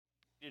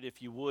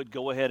If you would,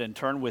 go ahead and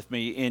turn with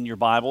me in your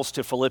Bibles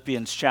to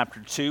Philippians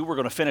chapter 2. We're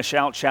going to finish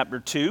out chapter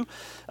 2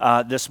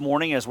 this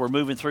morning as we're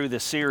moving through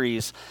this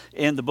series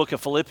in the book of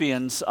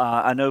Philippians.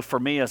 I know for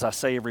me, as I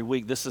say every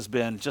week, this has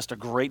been just a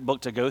great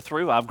book to go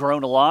through. I've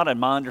grown a lot in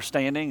my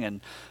understanding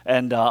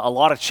and a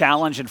lot of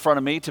challenge in front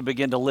of me to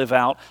begin to live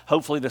out.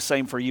 Hopefully the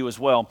same for you as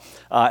well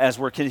as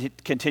we're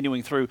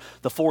continuing through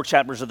the 4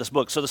 chapters of this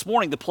book. So this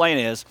morning the plan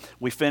is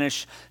we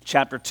finish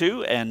chapter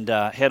 2 and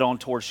head on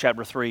towards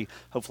chapter 3,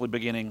 hopefully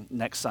beginning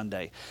next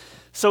Sunday.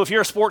 So if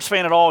you're a sports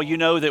fan at all, you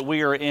know that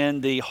we are in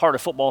the heart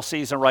of football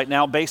season right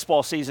now.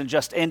 Baseball season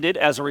just ended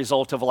as a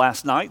result of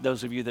last night.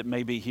 Those of you that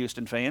may be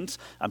Houston fans,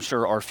 I'm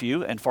sure are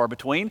few and far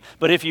between.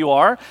 But if you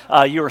are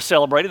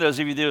celebrating. Those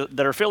of you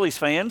that are Phillies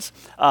fans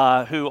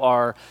who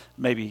are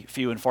maybe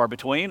few and far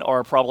between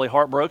are probably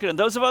heartbroken. And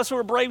those of us who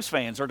are Braves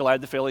fans are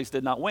glad the Phillies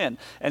did not win.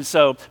 And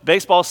so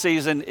baseball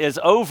season is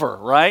over,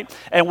 right?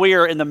 And we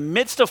are in the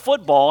midst of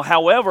football.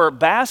 However,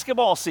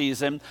 basketball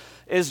season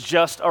is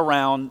just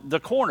around the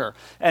corner.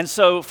 And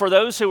so for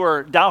those who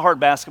are diehard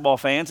basketball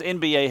fans,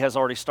 NBA has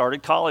already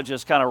started. College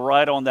is kind of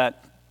right on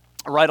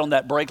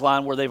that break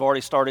line where they've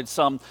already started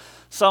some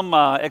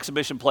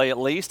exhibition play at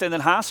least. And then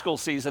high school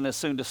season is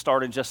soon to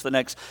start in just the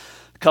next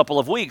couple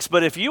of weeks.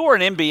 But if you are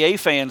an NBA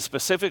fan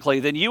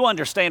specifically, then you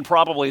understand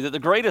probably that the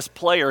greatest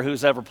player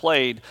who's ever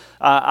played,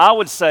 I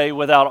would say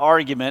without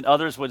argument,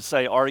 others would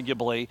say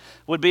arguably,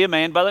 would be a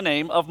man by the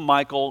name of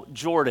Michael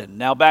Jordan.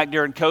 Now back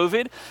during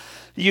COVID,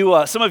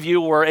 some of you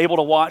were able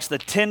to watch the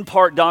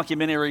 10-part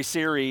documentary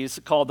series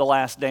called The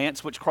Last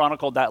Dance, which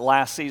chronicled that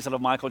last season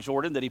of Michael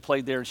Jordan that he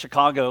played there in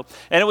Chicago.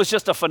 And it was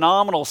just a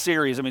phenomenal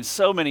series. I mean,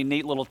 so many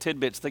neat little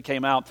tidbits that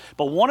came out.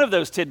 But one of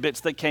those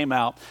tidbits that came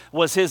out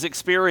was his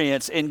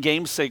experience in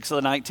Game 6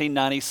 of the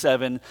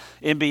 1997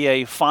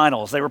 NBA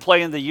Finals. They were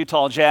playing the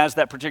Utah Jazz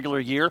that particular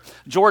year.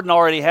 Jordan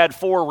already had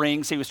 4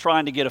 rings. He was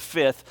trying to get a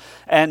 5th.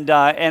 And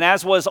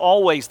as was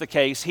always the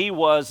case, he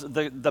was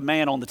the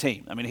man on the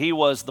team. I mean, he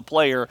was the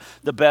player,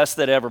 the best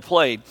that ever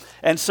played.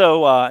 And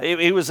so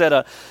he was in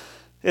a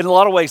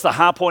lot of ways the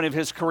high point of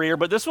his career,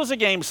 but this was a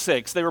Game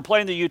 6. They were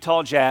playing the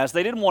Utah Jazz.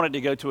 They didn't want it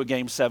to go to a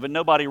Game 7.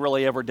 Nobody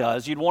really ever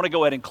does. You'd want to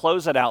go ahead and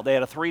close it out. They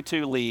had a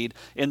 3-2 lead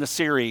in the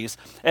series.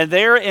 And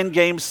there in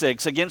Game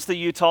 6 against the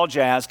Utah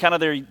Jazz, kind of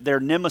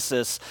their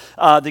nemesis,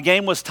 the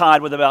game was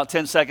tied with about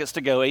 10 seconds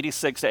to go,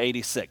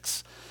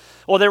 86-86.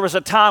 Well, there was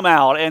a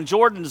timeout, and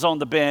Jordan's on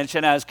the bench,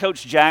 and as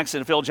Coach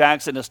Jackson, Phil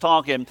Jackson, is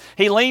talking,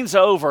 he leans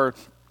over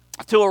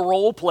to a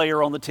role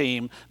player on the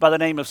team by the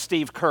name of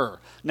Steve Kerr.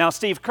 Now,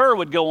 Steve Kerr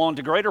would go on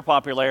to greater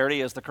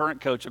popularity as the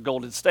current coach of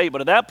Golden State,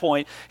 but at that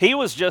point, he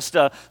was just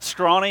a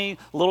scrawny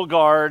little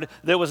guard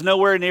that was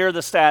nowhere near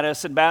the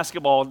status, in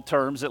basketball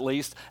terms at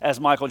least, as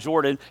Michael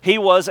Jordan. He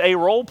was a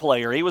role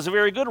player. He was a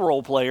very good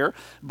role player,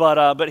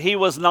 but he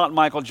was not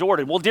Michael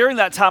Jordan. Well, during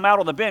that time out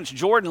on the bench,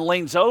 Jordan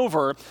leans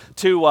over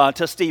to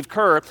Steve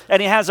Kerr,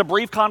 and he has a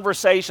brief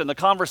conversation. The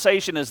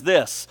conversation is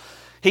this.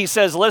 He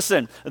says,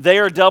 listen, they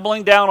are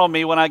doubling down on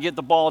me when I get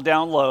the ball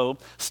down low.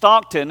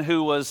 Stockton,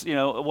 who was,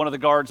 one of the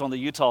guards on the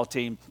Utah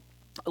team,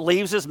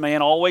 leaves his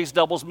man, always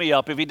doubles me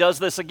up. If he does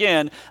this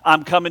again,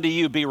 I'm coming to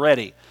you, be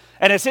ready.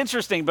 And it's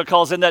interesting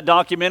because in that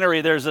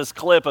documentary, there's this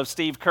clip of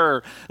Steve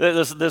Kerr,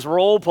 this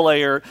role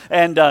player,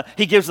 and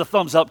he gives a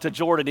thumbs up to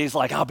Jordan. He's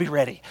like, I'll be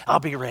ready.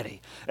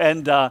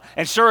 And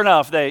sure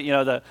enough,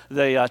 the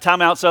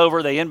timeout's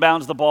over. They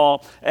inbounds the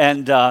ball,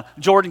 and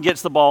Jordan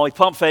gets the ball. He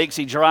pump fakes.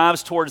 He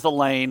drives towards the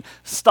lane.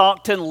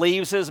 Stockton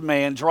leaves his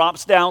man,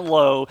 drops down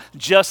low,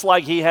 just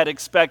like he had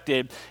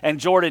expected, and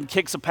Jordan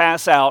kicks a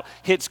pass out,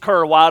 hits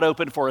Kerr wide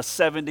open for a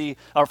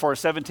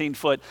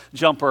 17-foot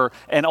jumper,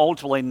 and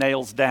ultimately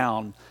nails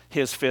down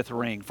his 5th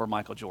ring for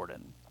Michael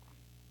Jordan.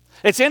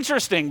 It's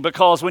interesting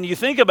because when you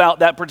think about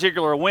that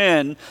particular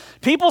win,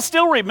 people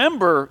still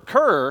remember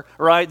Kerr,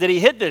 right, that he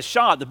hit this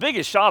shot, the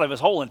biggest shot of his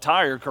whole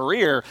entire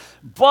career,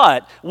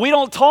 but we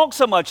don't talk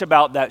so much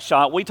about that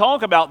shot. We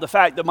talk about the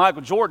fact that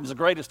Michael Jordan's the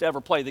greatest to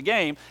ever play the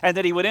game and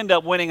that he would end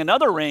up winning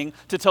another ring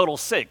to total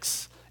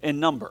 6 in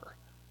number.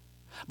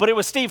 But it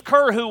was Steve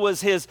Kerr who was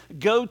his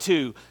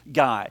go-to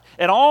guy.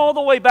 And all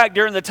the way back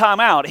during the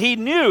timeout, he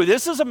knew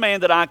this is a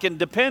man that I can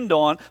depend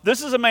on.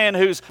 This is a man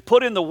who's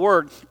put in the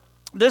work.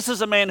 This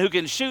is a man who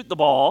can shoot the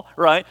ball,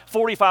 right?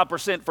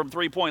 45% from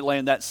three-point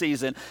land that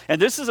season.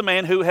 And this is a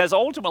man who has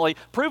ultimately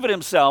proven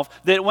himself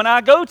that when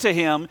I go to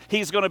him,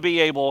 he's going to be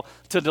able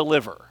to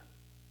deliver.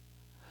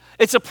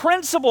 It's a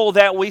principle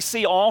that we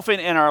see often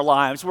in our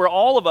lives where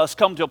all of us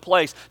come to a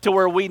place to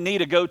where we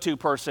need a go-to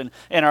person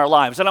in our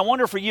lives. And I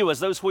wonder for you,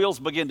 as those wheels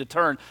begin to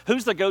turn,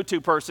 who's the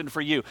go-to person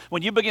for you?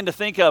 When you begin to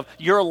think of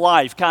your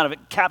life kind of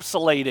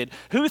encapsulated,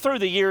 who through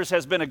the years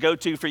has been a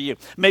go-to for you?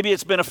 Maybe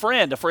it's been a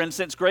friend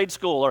since grade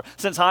school or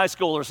since high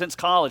school or since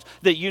college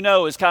that you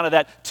know is kind of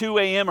that 2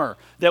 a.m.er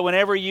that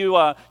whenever you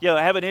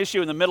have an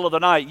issue in the middle of the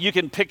night, you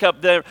can pick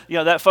up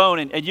that phone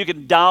and you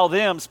can dial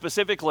them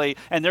specifically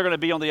and they're going to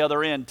be on the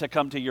other end to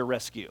come to your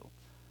rescue,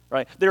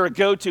 right? They're a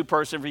go-to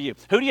person for you.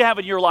 Who do you have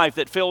in your life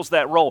that fills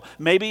that role?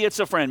 Maybe it's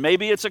a friend.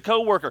 Maybe it's a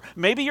coworker.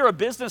 Maybe you're a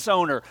business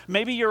owner.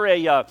 Maybe you're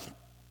a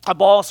a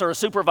boss or a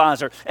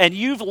supervisor, and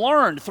you've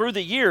learned through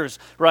the years,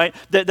 right,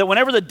 that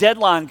whenever the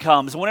deadline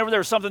comes, whenever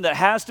there's something that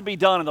has to be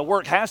done and the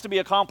work has to be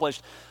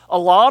accomplished, a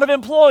lot of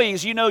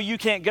employees you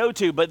can't go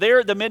to, but they're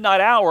at the midnight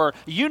hour,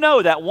 you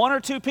know that one or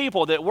two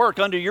people that work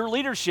under your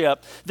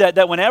leadership,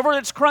 that whenever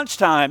it's crunch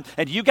time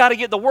and you got to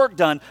get the work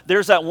done,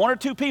 there's that one or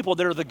two people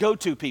that are the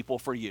go-to people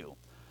for you.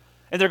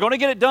 And they're going to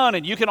get it done,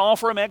 and you can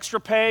offer them extra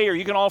pay, or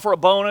you can offer a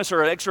bonus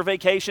or an extra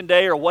vacation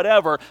day or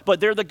whatever, but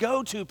they're the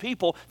go-to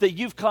people that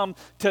you've come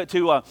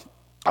to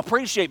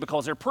appreciate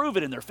because they're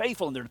proven and they're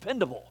faithful and they're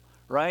dependable,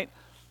 right?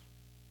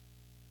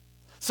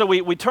 So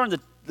we turn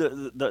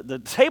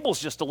the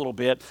tables just a little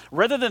bit.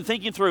 Rather than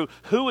thinking through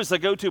who is the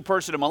go-to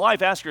person in my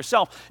life, ask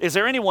yourself, is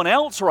there anyone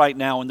else right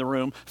now in the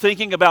room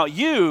thinking about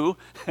you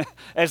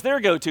as their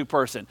go-to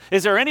person?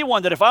 Is there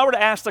anyone that if I were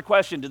to ask the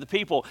question to the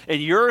people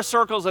in your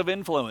circles of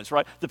influence,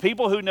 right, the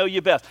people who know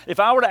you best, if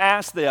I were to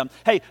ask them,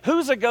 hey,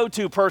 who's a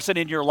go-to person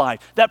in your life?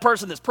 That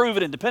person that's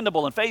proven and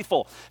dependable and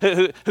faithful,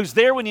 who's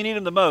there when you need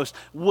them the most,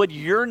 would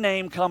your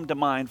name come to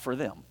mind for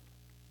them?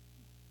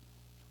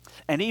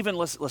 And even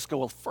let's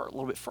go a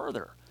little bit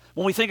further.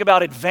 When we think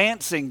about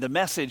advancing the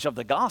message of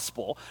the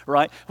gospel,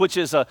 right, which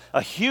is a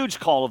huge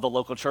call of the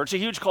local church, a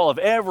huge call of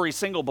every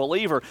single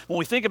believer, when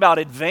we think about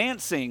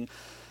advancing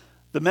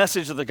the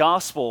message of the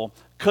gospel,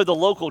 could the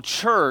local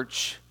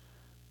church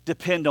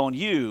depend on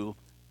you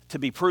to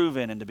be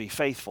proven and to be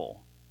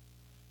faithful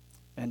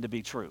and to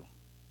be true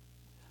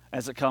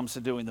as it comes to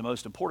doing the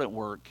most important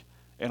work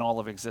in all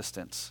of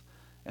existence,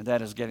 and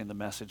that is getting the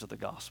message of the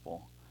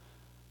gospel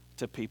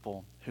to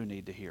people who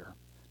need to hear?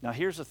 Now,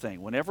 here's the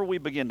thing. Whenever we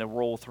begin to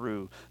roll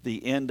through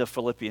the end of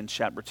Philippians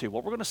chapter 2,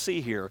 what we're going to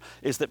see here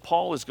is that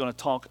Paul is going to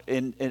talk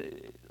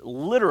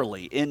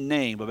literally in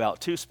name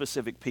about two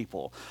specific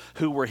people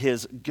who were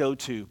his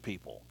go-to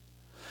people.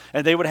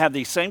 And they would have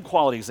these same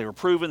qualities. They were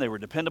proven, they were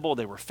dependable,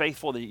 they were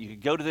faithful, that you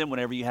could go to them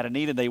whenever you had a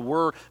need, and they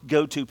were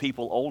go-to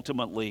people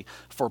ultimately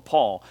for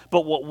Paul.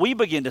 But what we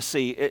begin to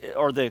see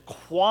are the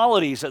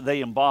qualities that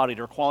they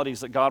embodied, or qualities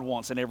that God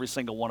wants in every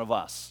single one of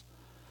us.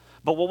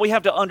 But what we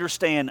have to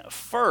understand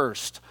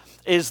first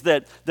is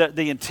that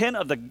the intent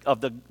of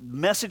the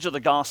message of the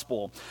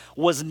gospel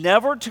was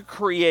never to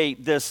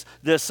create this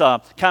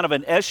kind of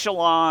an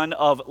echelon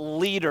of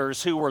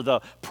leaders who were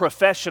the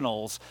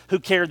professionals who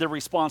carried the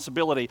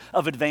responsibility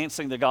of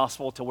advancing the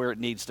gospel to where it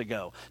needs to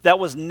go. That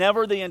was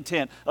never the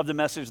intent of the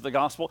message of the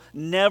gospel,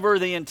 never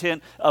the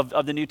intent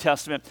of the New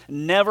Testament,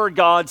 never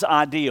God's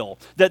ideal,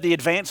 that the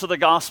advance of the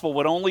gospel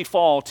would only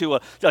fall to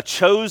a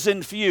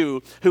chosen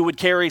few who would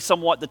carry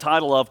somewhat the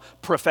title of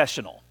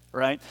professional.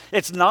 Right?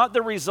 It's not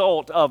the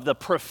result of the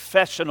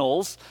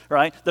professionals,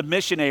 right? The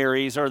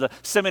missionaries or the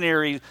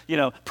seminary,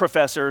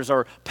 professors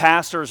or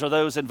pastors or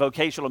those in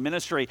vocational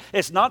ministry.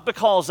 It's not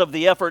because of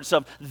the efforts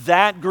of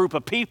that group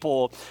of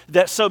people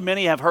that so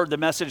many have heard the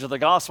message of the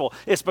gospel.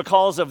 It's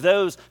because of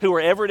those who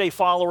are everyday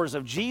followers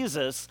of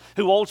Jesus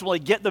who ultimately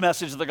get the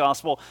message of the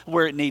gospel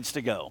where it needs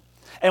to go.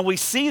 And we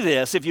see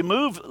this, if you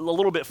move a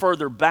little bit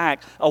further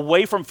back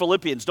away from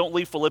Philippians, don't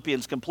leave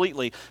Philippians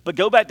completely, but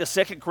go back to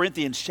 2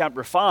 Corinthians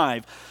chapter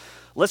 5.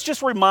 Let's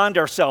just remind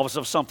ourselves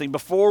of something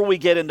before we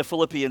get into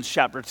Philippians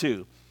chapter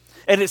 2.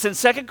 And it's in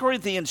 2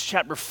 Corinthians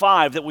chapter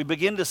 5 that we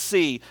begin to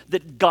see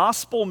that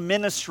gospel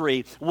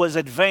ministry was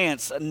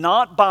advanced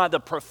not by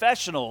the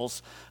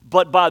professionals,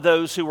 but by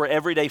those who were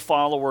everyday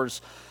followers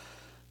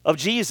of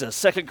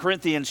Jesus. 2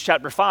 Corinthians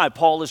chapter 5,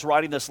 Paul is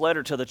writing this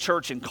letter to the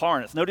church in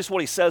Corinth. Notice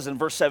what he says in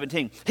verse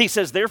 17. He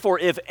says, therefore,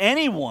 if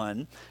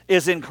anyone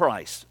is in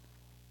Christ,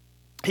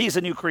 he's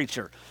a new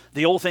creature.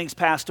 The old things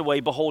passed away,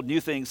 behold,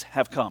 new things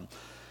have come.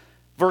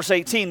 Verse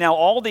 18, now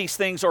all these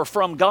things are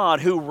from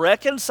God who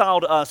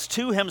reconciled us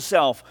to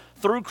himself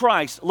through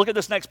Christ. Look at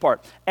this next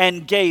part.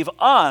 And gave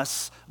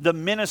us the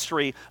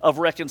ministry of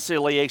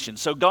reconciliation.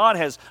 So God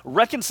has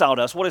reconciled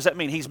us. What does that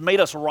mean? He's made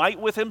us right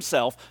with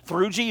himself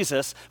through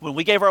Jesus. When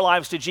we gave our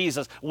lives to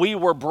Jesus, we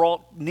were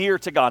brought near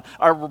to God.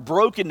 Our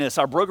brokenness,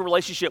 our broken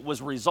relationship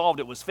was resolved.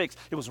 It was fixed.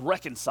 It was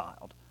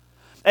reconciled.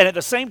 And at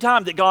the same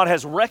time that God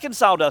has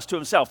reconciled us to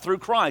himself through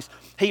Christ,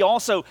 he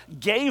also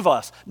gave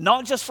us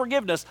not just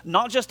forgiveness,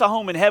 not just a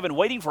home in heaven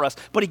waiting for us,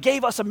 but he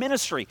gave us a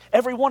ministry,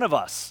 every one of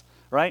us,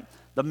 right?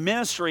 The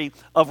ministry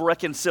of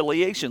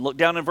reconciliation. Look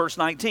down in verse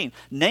 19.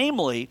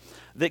 Namely,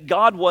 that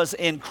God was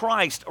in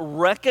Christ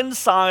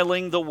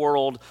reconciling the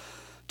world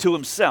to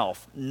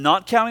himself,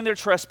 not counting their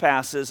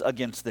trespasses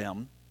against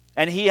them,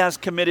 and he has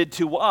committed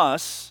to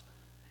us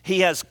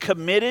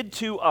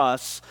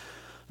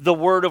the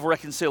word of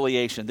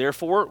reconciliation.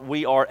 Therefore,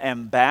 we are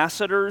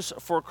ambassadors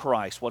for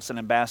Christ. What's an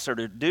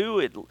ambassador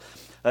do?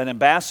 An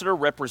ambassador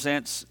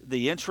represents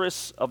the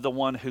interests of the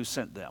one who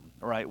sent them.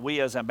 Right?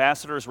 We as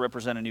ambassadors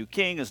represent a new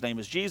king. His name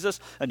is Jesus.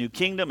 A new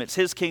kingdom. It's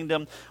his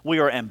kingdom. We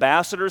are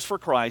ambassadors for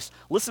Christ.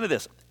 Listen to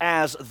this.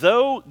 As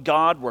though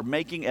God were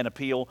making an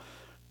appeal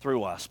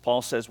through us.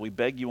 Paul says, we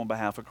beg you on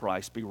behalf of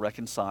Christ, be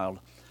reconciled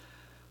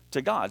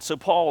to God. So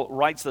Paul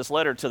writes this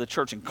letter to the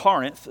church in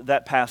Corinth,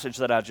 that passage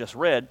that I just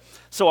read.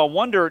 So I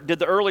wonder, did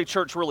the early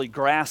church really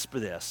grasp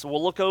this?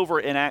 We'll look over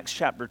in Acts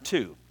chapter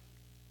 2.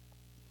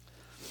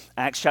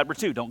 Acts chapter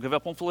 2. Don't give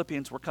up on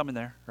Philippians. We're coming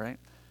there, right?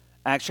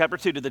 Acts chapter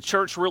 2. Did the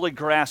church really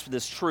grasp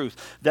this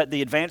truth that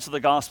the advance of the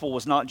gospel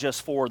was not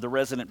just for the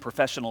resident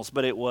professionals,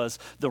 but it was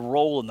the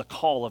role and the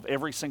call of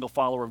every single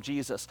follower of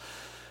Jesus?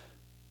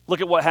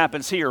 Look at what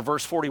happens here,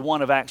 verse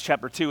 41 of Acts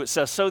chapter 2. It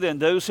says, "So then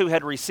those who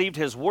had received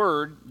his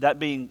word," that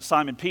being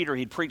Simon Peter,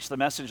 he'd preached the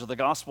message of the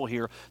gospel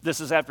here.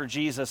 This is after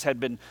Jesus had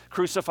been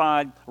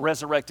crucified,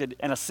 resurrected,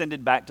 and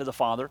ascended back to the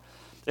Father.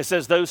 It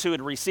says those who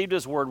had received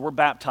his word were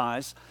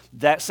baptized.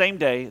 That same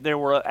day, there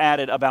were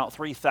added about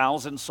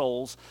 3,000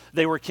 souls.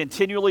 They were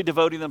continually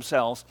devoting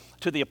themselves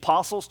to the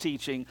apostles'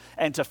 teaching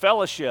and to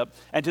fellowship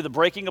and to the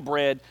breaking of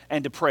bread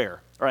and to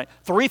prayer. All right,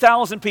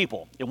 3,000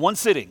 people in one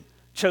sitting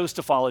chose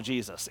to follow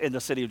Jesus in the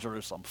city of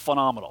Jerusalem.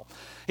 Phenomenal.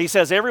 He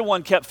says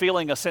everyone kept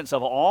feeling a sense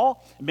of awe.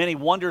 Many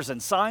wonders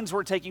and signs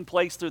were taking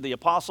place through the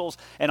apostles,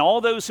 and all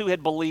those who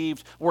had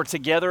believed were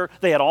together.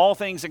 They had all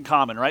things in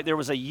common, right? There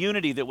was a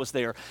unity that was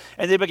there.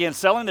 And they began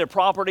selling their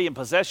property and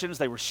possessions.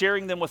 They were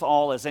sharing them with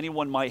all as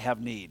anyone might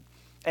have need.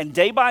 And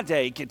day by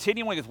day,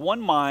 continuing with one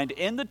mind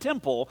in the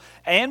temple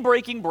and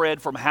breaking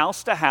bread from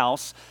house to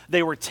house,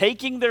 they were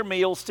taking their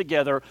meals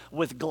together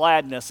with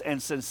gladness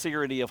and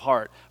sincerity of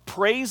heart,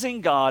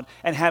 praising God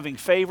and having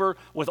favor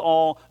with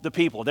all the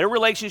people. Their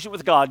relationship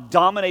with God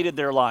dominated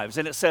their lives.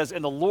 And it says,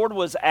 and the Lord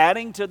was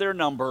adding to their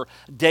number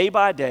day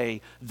by day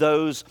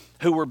those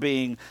who were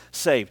being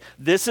saved.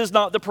 This is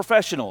not the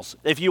professionals.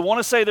 If you want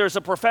to say there's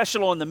a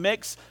professional in the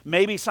mix,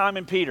 maybe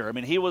Simon Peter. I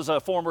mean, he was a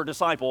former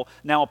disciple,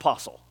 now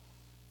apostle.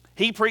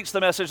 He preached the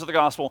message of the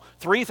gospel.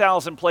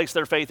 3,000 placed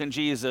their faith in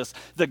Jesus.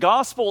 The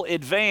gospel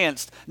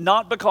advanced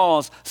not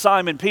because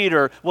Simon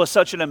Peter was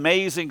such an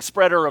amazing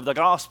spreader of the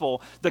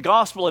gospel. The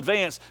gospel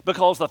advanced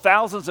because the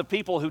thousands of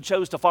people who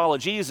chose to follow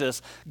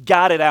Jesus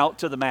got it out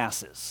to the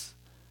masses.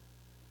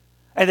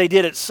 And they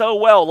did it so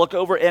well. Look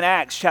over in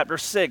Acts chapter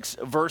 6,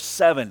 verse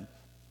 7.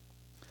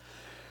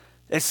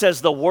 It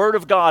says the word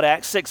of God,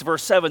 Acts 6,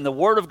 verse 7, the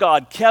word of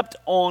God kept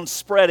on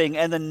spreading,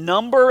 and the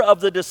number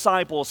of the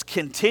disciples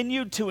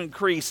continued to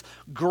increase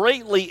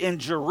greatly in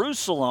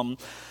Jerusalem,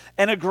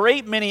 and a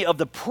great many of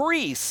the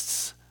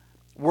priests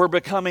were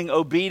becoming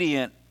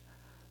obedient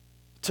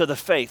to the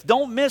faith.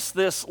 Don't miss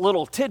this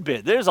little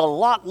tidbit. There's a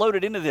lot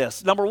loaded into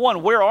this. Number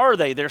one, where are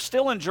they? They're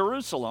still in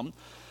Jerusalem.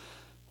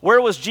 Where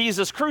was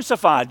Jesus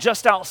crucified?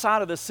 Just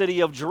outside of the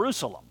city of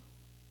Jerusalem.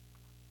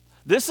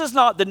 This is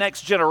not the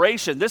next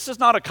generation. This is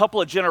not a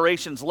couple of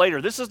generations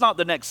later. This is not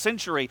the next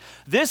century.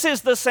 This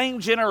is the same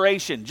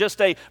generation, just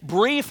a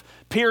brief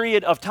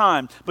period of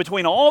time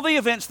between all the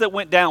events that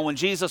went down when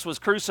Jesus was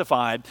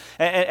crucified,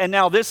 and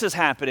now this is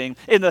happening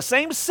in the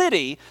same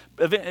city,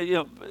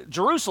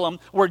 Jerusalem,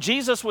 where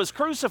Jesus was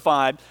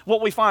crucified.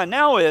 What we find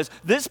now is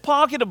this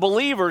pocket of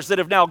believers that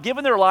have now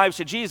given their lives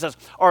to Jesus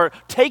are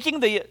taking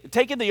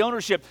the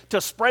ownership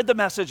to spread the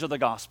message of the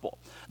gospel.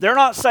 They're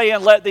not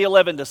saying let the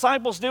 11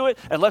 disciples do it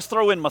and let's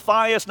throw in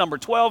Matthias, number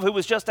 12, who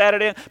was just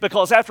added in,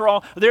 because after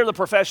all, they're the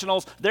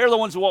professionals. They're the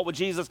ones who walk with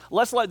Jesus.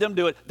 Let's let them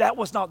do it. That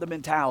was not the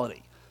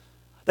mentality.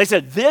 They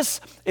said,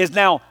 this is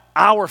now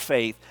our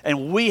faith,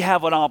 and we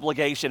have an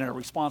obligation and a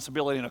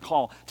responsibility and a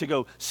call to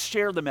go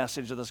share the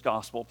message of this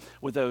gospel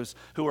with those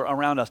who are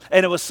around us.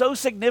 And it was so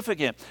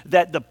significant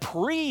that the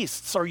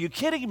priests, are you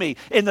kidding me,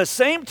 in the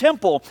same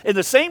temple, in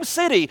the same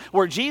city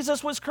where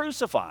Jesus was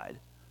crucified,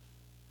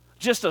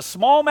 just a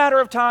small matter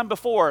of time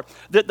before,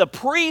 that the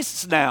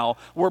priests now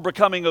were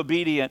becoming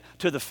obedient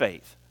to the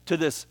faith, to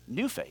this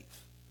new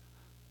faith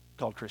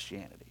called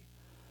Christianity.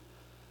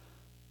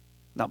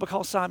 Not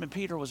because Simon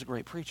Peter was a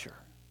great preacher,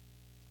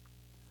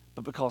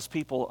 but because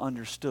people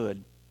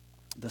understood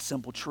the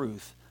simple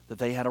truth that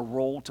they had a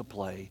role to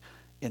play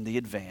in the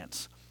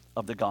advance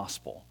of the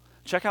gospel.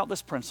 Check out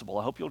this principle.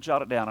 I hope you'll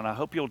jot it down, and I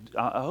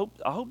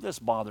hope this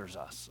bothers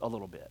us a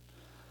little bit,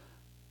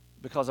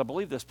 because I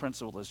believe this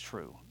principle is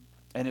true.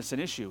 And it's an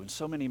issue in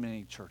so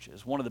many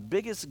churches. One of the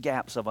biggest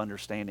gaps of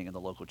understanding in the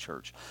local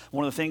church,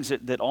 one of the things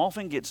that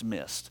often gets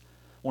missed,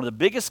 one of the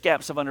biggest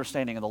gaps of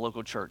understanding in the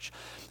local church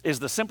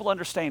is the simple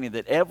understanding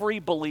that every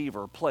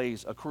believer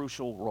plays a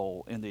crucial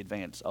role in the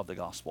advance of the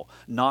gospel.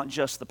 Not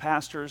just the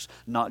pastors,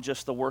 not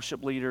just the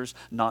worship leaders,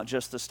 not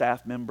just the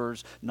staff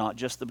members, not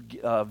just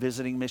the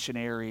visiting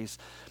missionaries,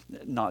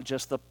 not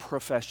just the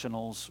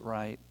professionals,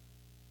 right?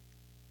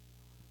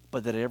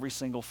 But that every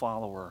single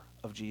follower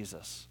of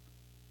Jesus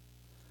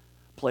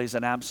plays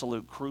an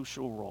absolute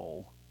crucial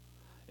role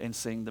in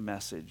seeing the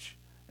message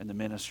and the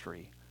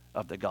ministry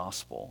of the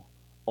gospel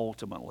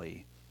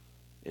ultimately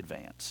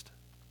advanced.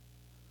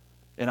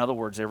 In other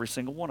words, every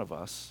single one of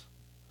us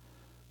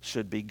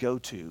should be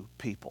go-to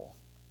people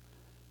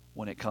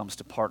when it comes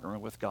to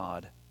partnering with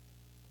God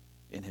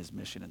in his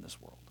mission in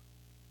this world.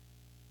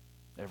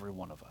 Every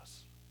one of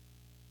us.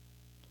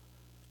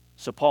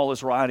 So Paul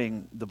is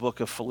writing the book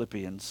of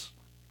Philippians.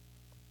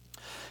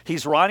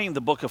 He's writing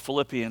the book of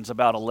Philippians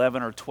about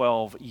 11 or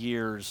 12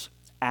 years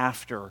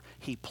after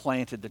he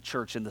planted the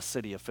church in the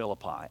city of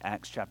Philippi,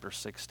 Acts chapter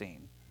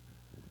 16.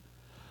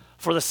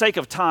 For the sake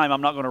of time,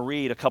 I'm not going to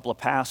read a couple of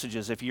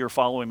passages. If you're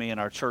following me in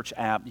our church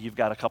app, you've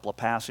got a couple of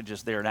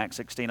passages there in Acts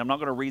 16. I'm not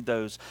going to read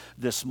those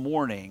this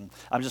morning.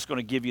 I'm just going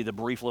to give you the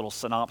brief little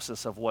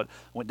synopsis of what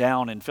went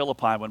down in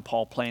Philippi when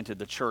Paul planted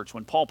the church.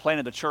 When Paul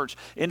planted the church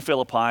in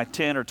Philippi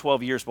 10 or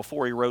 12 years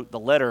before he wrote the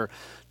letter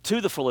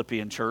to the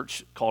Philippian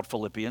church called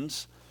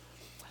Philippians,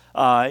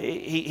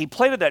 he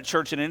planted that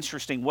church in an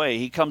interesting way.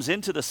 He comes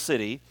into the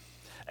city,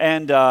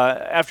 and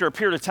after a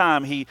period of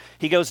time, he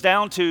goes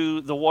down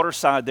to the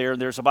waterside there,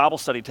 and there's a Bible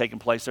study taking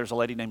place. There's a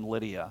lady named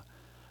Lydia.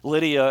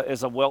 Lydia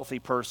is a wealthy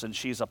person.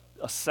 She's a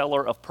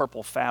seller of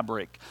purple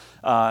fabric,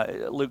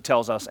 Luke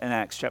tells us in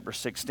Acts chapter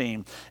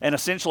 16. And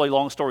essentially,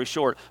 long story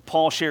short,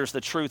 Paul shares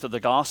the truth of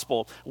the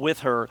gospel with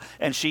her,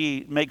 and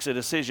she makes a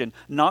decision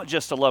not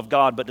just to love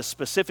God, but to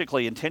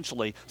specifically,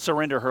 intentionally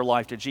surrender her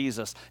life to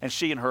Jesus. And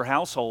she and her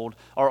household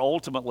are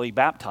ultimately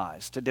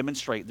baptized to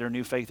demonstrate their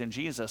new faith in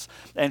Jesus.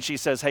 And she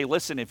says, hey,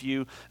 listen, if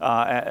you,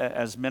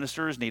 as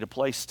ministers, need a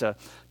place to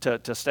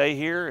stay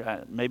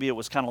here, maybe it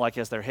was kind of like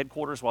as their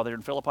headquarters while they're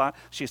in Philippi,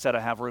 she said, I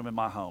have room in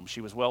my home. She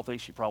was wealthy.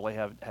 She probably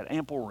had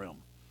ample room.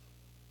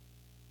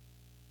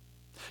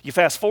 You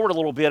fast forward a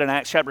little bit in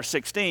Acts chapter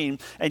 16,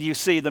 and you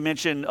see the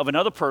mention of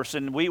another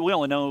person. We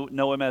only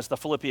know him as the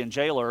Philippian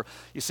jailer.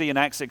 You see in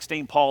Acts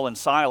 16, Paul and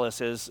Silas,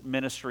 his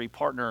ministry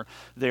partner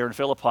there in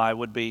Philippi,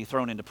 would be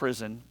thrown into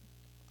prison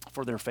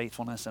for their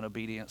faithfulness and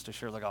obedience to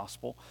share the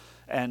gospel.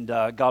 And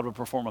God would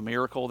perform a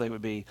miracle. There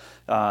would be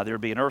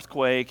an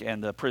earthquake,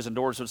 and the prison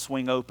doors would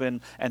swing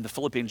open, and the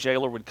Philippian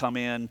jailer would come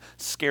in,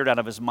 scared out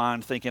of his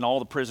mind, thinking all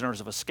the prisoners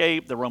have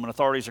escaped. The Roman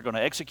authorities are going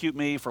to execute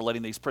me for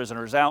letting these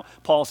prisoners out.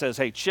 Paul says,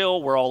 hey,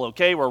 chill, we're all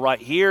okay. We're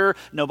right here.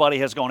 Nobody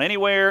has gone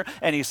anywhere.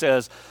 And he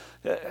says,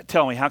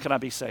 tell me, how can I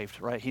be saved?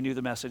 Right? He knew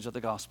the message of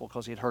the gospel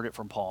because he had heard it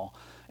from Paul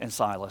and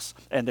Silas.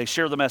 And they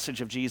share the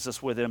message of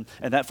Jesus with him.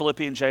 And that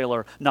Philippian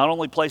jailer not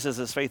only places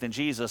his faith in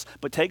Jesus,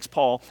 but takes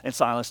Paul and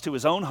Silas to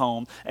his own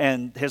home,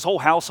 and his whole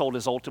household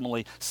is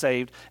ultimately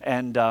saved.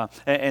 And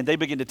they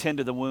begin to tend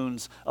to the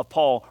wounds of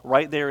Paul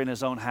right there in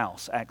his own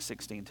house, Acts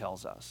 16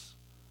 tells us.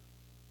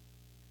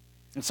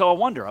 And so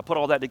I put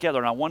all that together,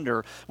 and I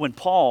wonder, when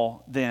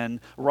Paul then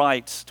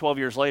writes 12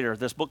 years later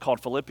this book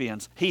called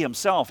Philippians, he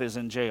himself is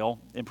in jail,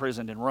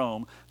 imprisoned in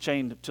Rome,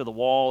 chained to the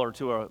wall or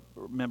to a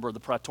member of the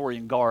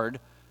Praetorian Guard,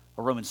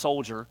 a Roman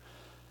soldier.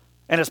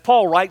 And as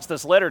Paul writes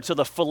this letter to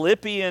the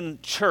Philippian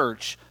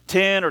church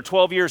 10 or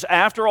 12 years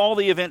after all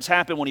the events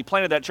happened when he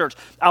planted that church,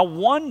 I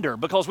wonder,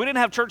 because we didn't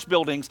have church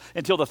buildings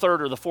until the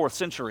 3rd or the 4th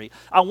century,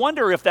 I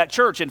wonder if that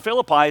church in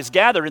Philippi is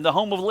gathered in the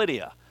home of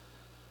Lydia.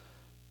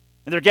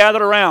 And they're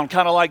gathered around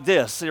kind of like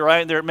this,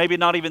 right? There maybe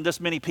not even this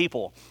many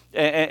people.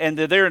 And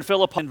they're there in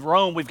Philippi and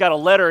Rome. We've got a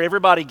letter,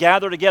 everybody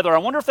gathered together. I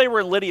wonder if they were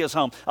in Lydia's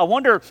home. I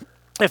wonder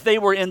if they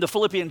were in the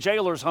Philippian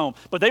jailer's home.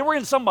 But they were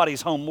in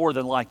somebody's home more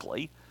than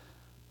likely.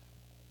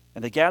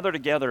 And they gather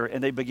together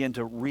and they begin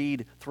to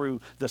read through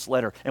this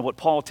letter. And what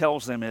Paul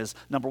tells them is,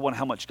 number one,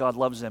 how much God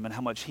loves them and how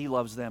much he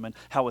loves them and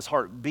how his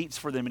heart beats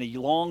for them and he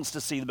longs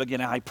to see them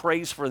again and how he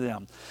prays for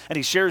them. And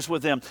he shares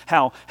with them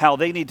how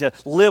they need to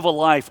live a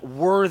life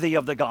worthy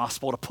of the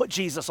gospel, to put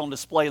Jesus on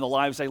display in the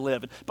lives they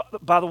live. And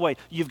by the way,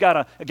 you've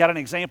got an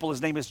example.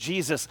 His name is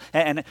Jesus,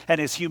 and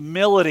his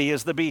humility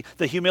is the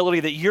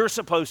humility that you're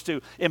supposed to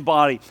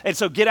embody. And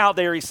so get out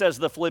there, he says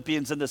to the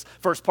Philippians in this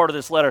first part of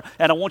this letter,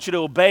 and I want you to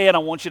obey and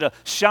I want you to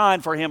shine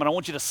for him, and I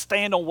want you to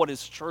stand on what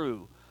is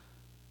true.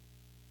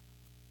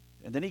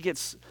 And then he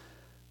gets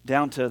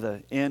down to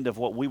the end of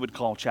what we would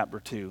call chapter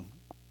 2,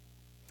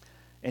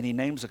 and he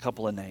names a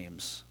couple of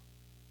names.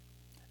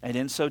 And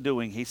in so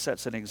doing, he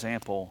sets an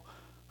example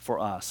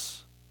for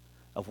us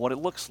of what it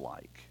looks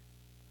like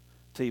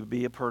to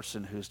be a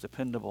person who's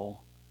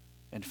dependable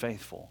and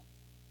faithful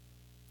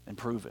and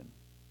proven,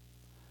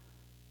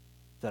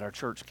 that our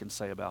church can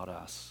say about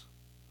us,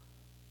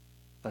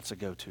 that's a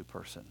go-to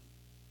person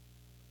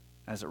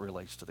as it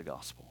relates to the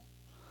gospel.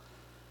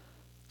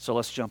 So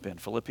let's jump in.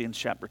 Philippians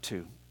chapter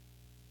 2.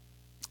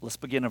 Let's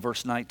begin in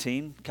verse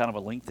 19, kind of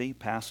a lengthy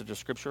passage of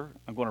Scripture.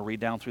 I'm going to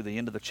read down through the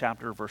end of the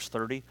chapter, verse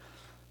 30, and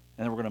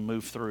then we're going to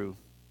move through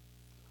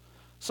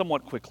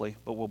somewhat quickly,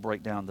 but we'll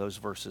break down those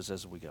verses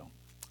as we go.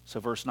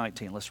 So verse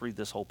 19, let's read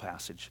this whole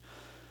passage.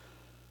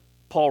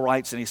 Paul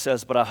writes and he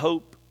says, "But I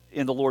hope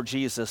in the Lord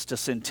Jesus to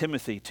send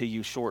Timothy to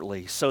you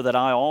shortly, so that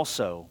I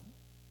also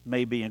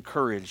may be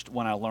encouraged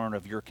when I learn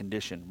of your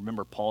condition."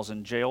 Remember, Paul's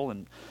in jail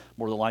and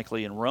more than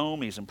likely in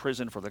Rome. He's in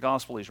prison for the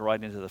gospel. He's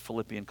writing to the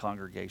Philippian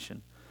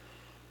congregation.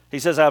 He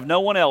says, "I have no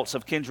one else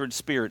of kindred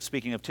spirit,"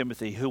 speaking of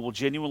Timothy, "who will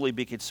genuinely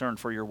be concerned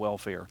for your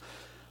welfare.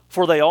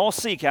 For they all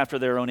seek after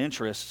their own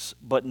interests,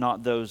 but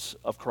not those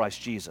of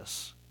Christ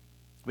Jesus.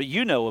 But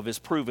you know of his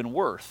proven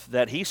worth,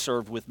 that he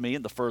served with me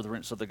in the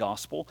furtherance of the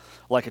gospel,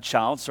 like a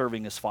child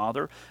serving his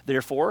father.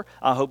 Therefore,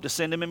 I hope to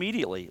send him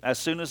immediately, as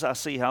soon as I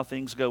see how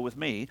things go with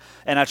me.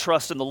 And I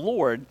trust in the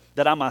Lord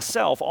that I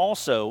myself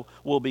also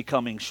will be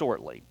coming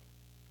shortly.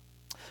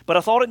 But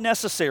I thought it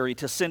necessary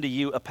to send to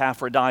you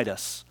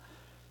Epaphroditus,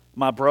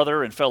 my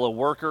brother and fellow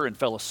worker and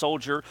fellow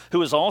soldier,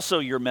 who is also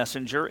your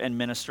messenger and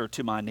minister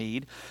to my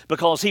need,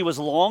 because he was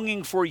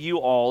longing for you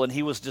all, and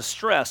he was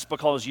distressed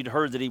because you'd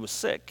heard that he was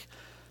sick.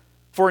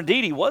 For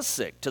indeed he was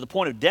sick, to the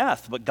point of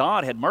death, but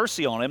God had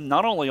mercy on him,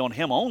 not only on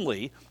him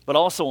only, but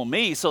also on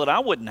me, so that I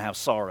wouldn't have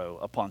sorrow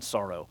upon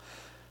sorrow.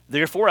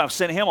 Therefore I've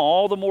sent him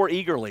all the more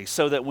eagerly,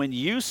 so that when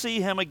you see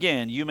him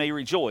again, you may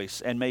rejoice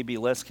and may be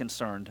less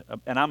concerned,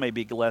 and I may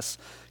be less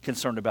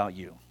concerned about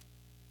you.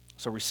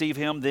 So receive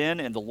him then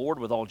in the Lord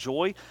with all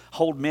joy.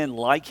 Hold men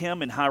like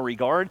him in high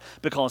regard,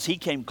 because he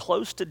came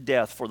close to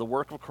death for the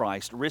work of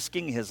Christ,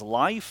 risking his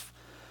life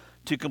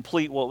to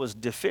complete what was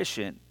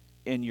deficient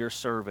in your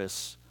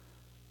service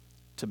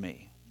to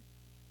me.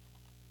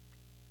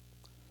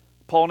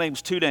 Paul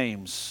names two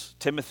names,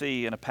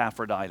 Timothy and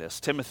Epaphroditus.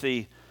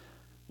 Timothy,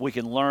 we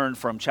can learn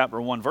from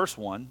chapter 1, verse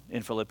 1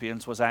 in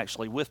Philippians, was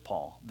actually with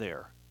Paul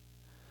there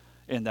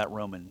in that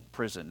Roman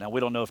prison. Now, we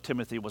don't know if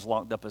Timothy was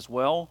locked up as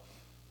well,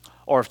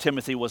 or if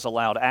Timothy was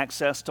allowed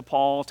access to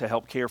Paul to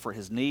help care for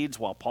his needs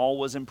while Paul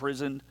was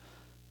imprisoned.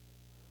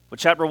 But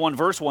chapter 1,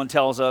 verse 1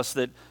 tells us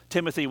that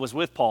Timothy was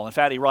with Paul. In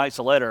fact, he writes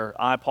a letter,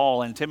 I,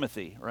 Paul, and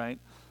Timothy, right?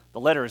 The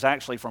letter is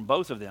actually from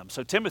both of them.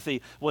 So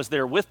Timothy was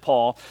there with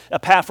Paul.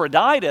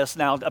 Epaphroditus,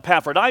 now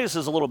Epaphroditus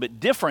is a little bit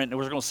different, and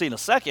we're going to see in a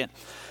second.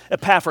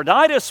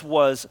 Epaphroditus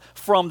was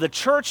from the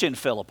church in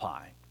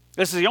Philippi.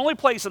 This is the only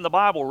place in the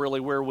Bible,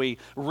 really, where we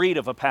read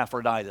of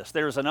Epaphroditus.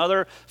 There's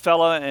another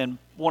fella in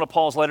one of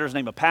Paul's letters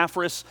named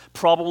Epaphras,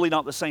 probably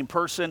not the same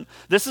person.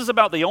 This is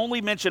about the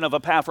only mention of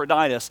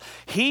Epaphroditus.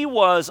 He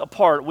was a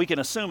part, we can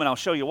assume, and I'll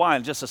show you why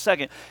in just a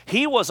second,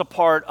 he was a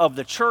part of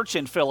the church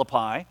in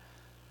Philippi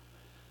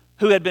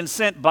who had been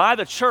sent by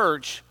the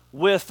church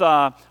with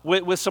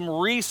some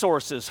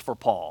resources for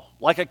Paul,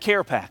 like a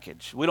care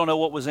package. We don't know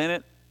what was in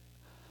it.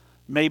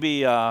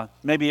 Maybe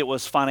it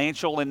was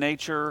financial in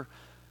nature.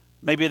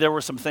 Maybe there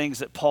were some things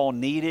that Paul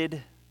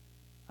needed.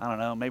 I don't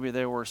know. Maybe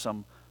there were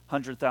some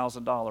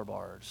 $100,000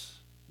 bars,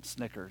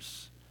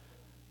 Snickers,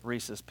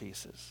 Reese's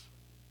Pieces.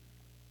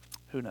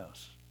 Who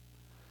knows?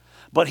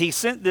 But he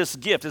sent this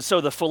gift. And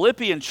so the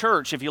Philippian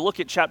church, if you look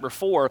at chapter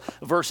 4,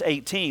 verse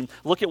 18,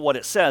 look at what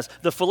it says.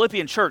 The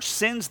Philippian church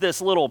sends this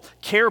little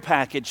care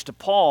package to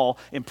Paul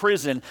in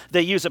prison.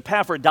 They use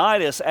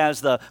Epaphroditus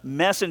as the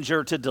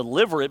messenger to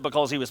deliver it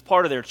because he was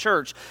part of their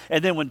church.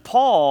 And then when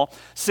Paul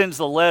sends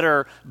the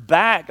letter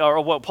back,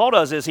 or what Paul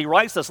does is he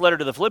writes this letter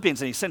to the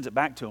Philippians and he sends it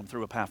back to them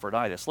through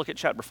Epaphroditus. Look at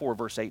chapter 4,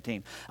 verse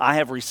 18. I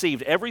have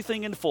received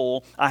everything in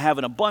full. I have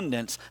an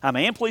abundance. I'm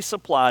amply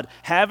supplied,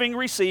 having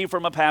received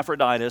from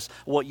Epaphroditus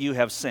what you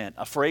have sent,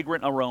 a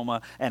fragrant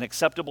aroma, an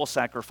acceptable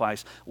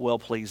sacrifice,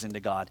 well-pleasing to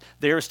God.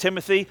 There's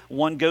Timothy,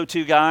 one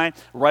go-to guy,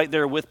 right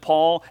there with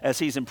Paul as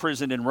he's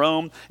imprisoned in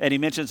Rome. And he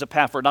mentions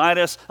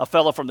Epaphroditus, a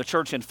fellow from the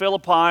church in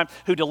Philippi,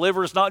 who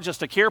delivers not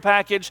just a care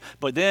package,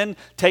 but then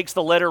takes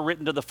the letter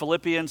written to the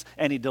Philippians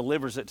and he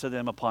delivers it to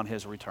them upon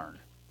his return.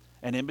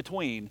 And in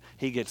between,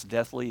 he gets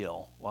deathly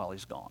ill while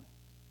he's gone.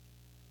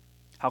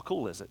 How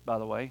cool is it, by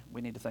the way? We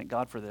need to thank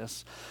God for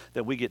this,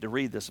 that we get to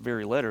read this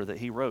very letter that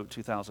he wrote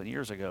 2,000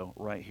 years ago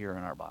right here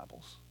in our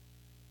Bibles.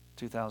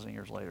 2,000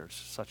 years later, it's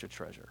such a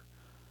treasure.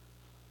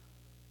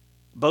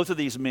 Both of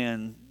these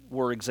men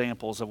were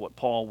examples of what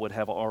Paul would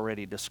have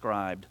already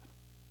described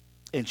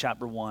in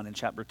chapter 1 and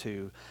chapter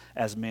 2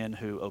 as men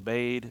who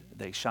obeyed,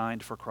 they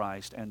shined for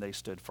Christ, and they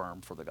stood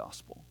firm for the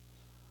gospel.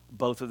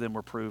 Both of them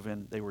were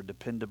proven, they were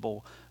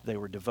dependable, they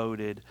were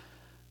devoted,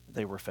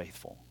 they were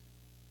faithful.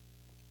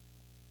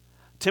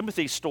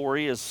 Timothy's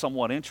story is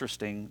somewhat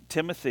interesting.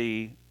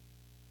 Timothy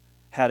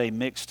had a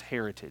mixed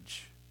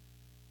heritage.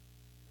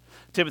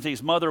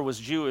 Timothy's mother was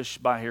Jewish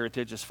by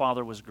heritage. His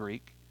father was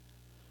Greek.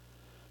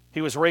 He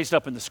was raised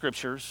up in the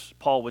Scriptures.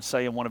 Paul would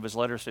say in one of his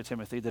letters to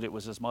Timothy that it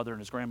was his mother and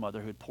his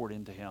grandmother who had poured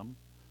into him.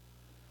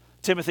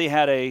 Timothy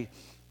had a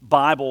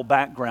Bible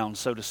background,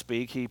 so to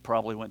speak. He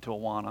probably went to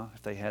Awana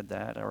if they had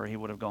that, or he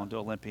would have gone to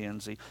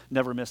Olympians. He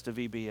never missed a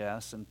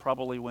VBS and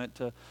probably went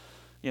to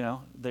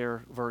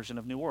their version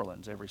of New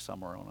Orleans every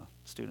summer on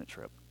a student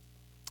trip.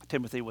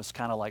 Timothy was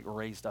kind of like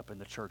raised up in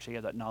the church. He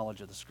had that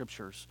knowledge of the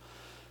Scriptures.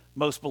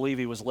 Most believe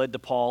he was led to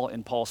Paul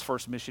in Paul's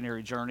first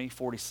missionary journey,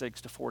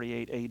 46 to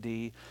 48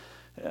 A.D.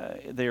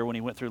 There when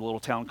he went through a little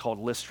town called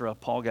Lystra.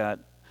 Paul got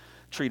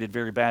treated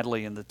very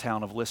badly in the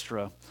town of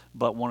Lystra,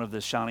 but one of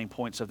the shining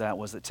points of that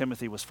was that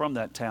Timothy was from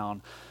that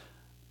town,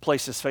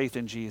 placed his faith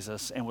in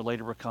Jesus, and would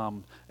later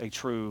become a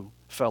true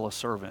fellow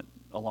servant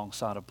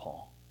alongside of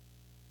Paul.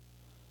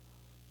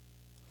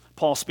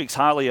 Paul speaks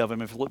highly of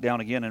him. If you look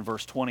down again in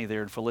verse 20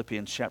 there in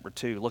Philippians chapter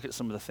 2, look at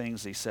some of the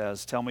things he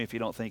says. Tell me if you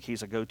don't think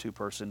he's a go-to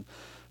person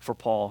for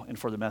Paul and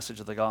for the message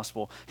of the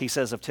gospel. He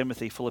says of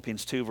Timothy,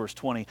 Philippians 2, verse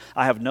 20,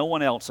 I have no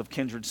one else of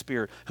kindred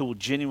spirit who will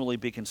genuinely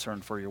be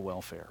concerned for your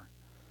welfare.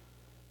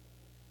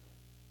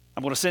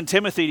 I'm going to send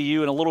Timothy to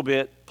you in a little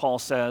bit, Paul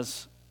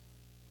says.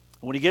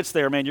 When he gets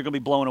there, man, you're going to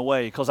be blown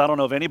away because I don't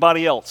know of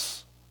anybody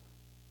else.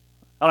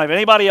 I don't have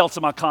anybody else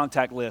on my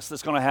contact list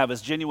that's going to have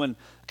as genuine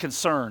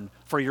concern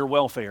for your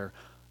welfare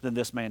than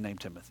this man named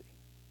Timothy.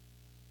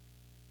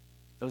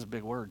 Those are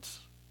big words.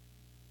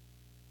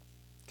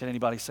 Can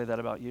anybody say that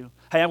about you?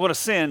 Hey, I'm going to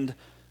send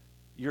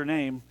your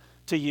name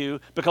to you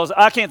because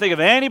I can't think of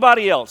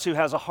anybody else who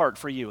has a heart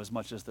for you as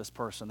much as this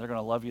person. They're going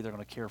to love you. They're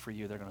going to care for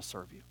you. They're going to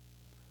serve you.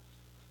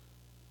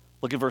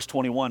 Look at verse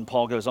 21.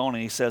 Paul goes on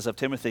and he says of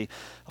Timothy,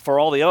 for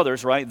all the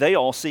others, right, they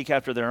all seek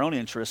after their own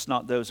interests,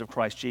 not those of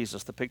Christ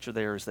Jesus. The picture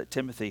there is that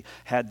Timothy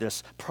had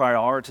this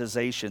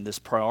prioritization, this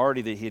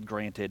priority that he had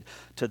granted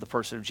to the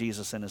person of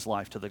Jesus in his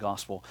life, to the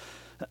gospel.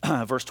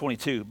 Verse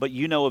 22, but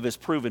you know of his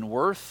proven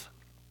worth,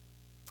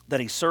 that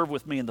he served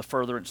with me in the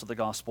furtherance of the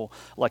gospel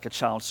like a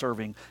child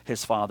serving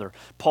his father.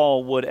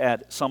 Paul would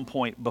at some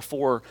point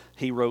before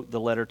he wrote the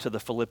letter to the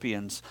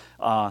Philippians,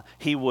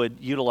 he would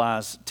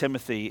utilize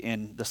Timothy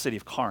in the city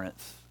of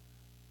Corinth.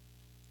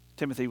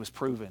 Timothy was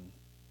proven.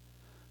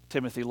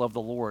 Timothy loved the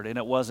Lord, and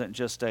it wasn't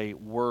just a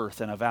worth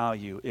and a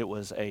value, it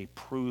was a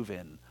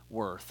proven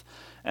worth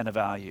and a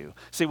value.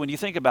 See, when you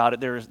think about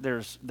it,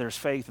 there's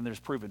faith and there's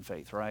proven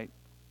faith, right?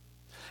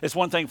 It's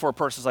one thing for a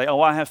person to say,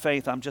 oh, I have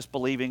faith, I'm just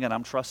believing and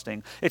I'm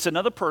trusting. It's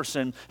another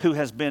person who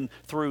has been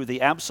through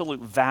the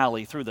absolute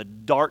valley, through the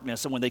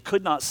darkness, and when they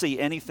could not see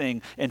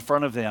anything in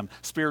front of them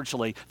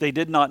spiritually, they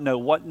did not know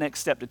what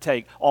next step to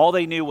take. All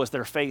they knew was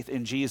their faith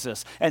in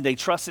Jesus, and they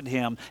trusted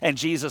him, and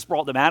Jesus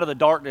brought them out of the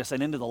darkness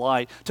and into the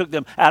light, took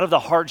them out of the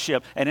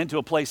hardship and into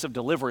a place of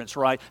deliverance,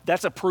 right?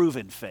 That's a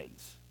proven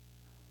faith.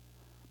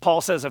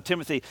 Paul says of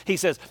Timothy, he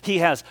says, he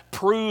has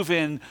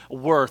proven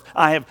worth.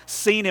 I have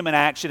seen him in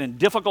action in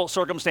difficult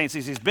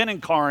circumstances. He's been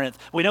in Corinth.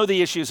 We know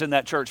the issues in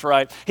that church,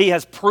 right? He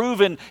has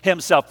proven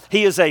himself.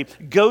 He is a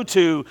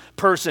go-to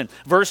person.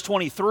 Verse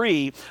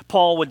 23,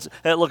 Paul would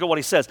look at what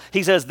he says.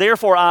 He says,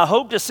 therefore, I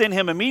hope to send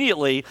him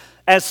immediately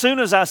as soon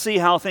as I see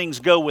how things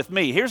go with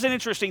me. Here's an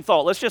interesting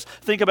thought. Let's just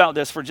think about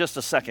this for just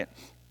a second.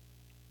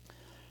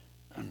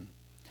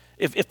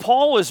 If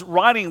Paul is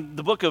writing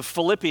the book of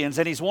Philippians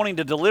and he's wanting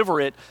to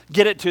deliver it,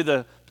 get it to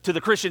the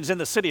Christians in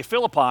the city of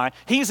Philippi,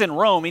 he's in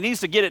Rome. He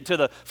needs to get it to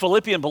the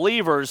Philippian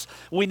believers.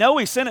 We know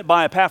he sent it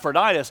by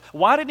Epaphroditus.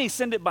 Why didn't he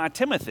send it by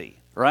Timothy,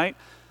 right?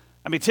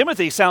 I mean,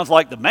 Timothy sounds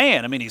like the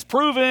man. I mean, he's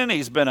proven.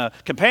 He's been a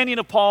companion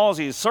of Paul's.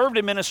 He's served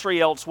in ministry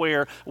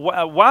elsewhere.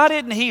 Why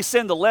didn't he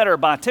send the letter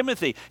by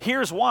Timothy?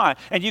 Here's why,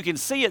 and you can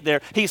see it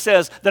there. He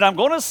says that I'm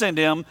going to send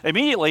him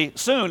immediately,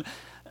 soon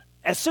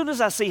as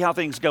I see how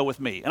things go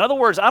with me. In other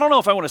words, I don't know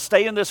if I want to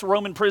stay in this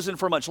Roman prison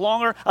for much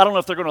longer. I don't know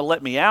if they're going to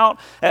let me out.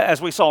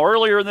 As we saw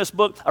earlier in this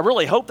book, I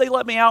really hope they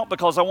let me out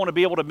because I want to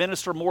be able to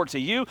minister more to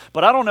you,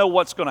 but I don't know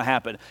what's going to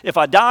happen. If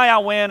I die, I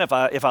win. If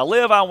I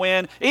live, I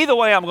win. Either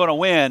way, I'm going to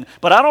win,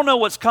 but I don't know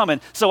what's coming.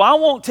 So I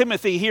want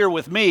Timothy here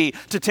with me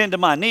to tend to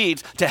my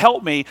needs, to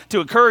help me, to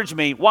encourage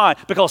me. Why?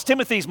 Because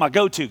Timothy's my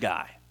go-to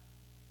guy.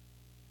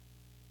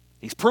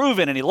 He's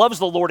proven, and he loves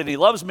the Lord, and he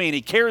loves me, and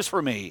he cares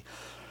for me.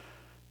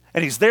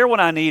 And he's there when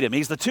I need him.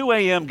 He's the 2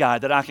 a.m. guy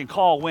that I can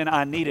call when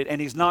I need it.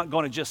 And he's not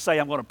going to just say,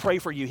 I'm going to pray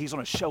for you. He's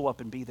going to show up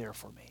and be there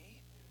for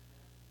me.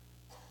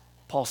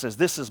 Paul says,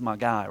 this is my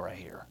guy right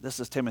here. This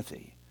is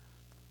Timothy.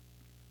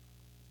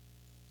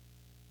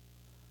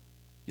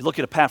 You look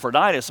at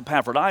Epaphroditus.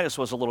 Epaphroditus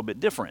was a little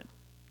bit different.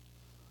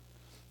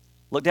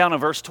 Look down in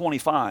verse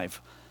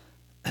 25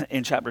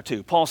 in chapter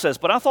 2. Paul says,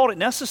 but I thought it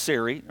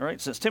necessary, all right,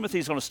 since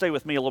Timothy's going to stay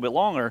with me a little bit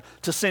longer,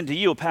 to send to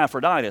you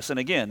Epaphroditus. And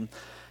again,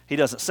 he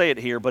doesn't say it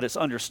here, but it's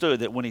understood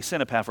that when he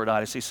sent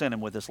Epaphroditus, he sent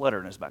him with this letter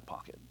in his back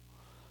pocket.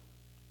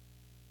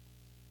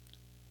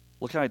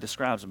 Look how he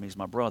describes him. He's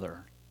my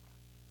brother.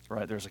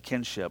 Right? There's a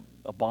kinship,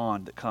 a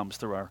bond that comes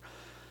through our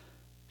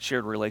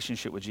shared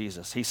relationship with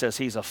Jesus. He says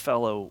he's a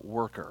fellow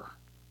worker.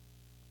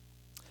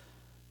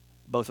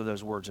 Both of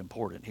those words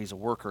important. He's a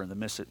worker in the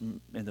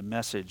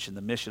message and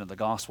the mission of the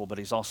gospel, but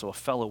he's also a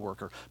fellow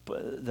worker.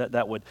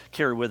 That would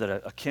carry with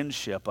it a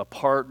kinship, a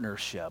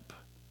partnership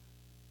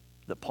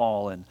that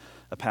Paul and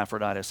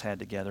Epaphroditus had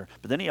together.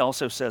 But then he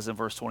also says in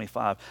verse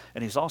 25,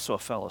 and he's also a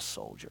fellow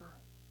soldier.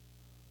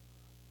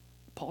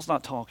 Paul's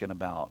not talking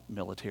about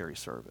military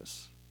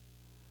service.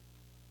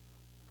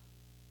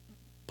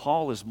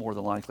 Paul is more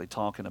than likely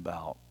talking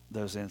about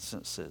those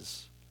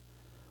instances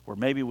where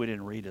maybe we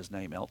didn't read his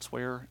name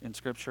elsewhere in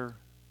Scripture,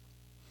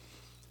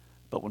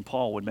 but when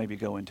Paul would maybe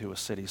go into a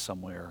city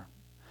somewhere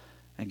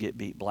and get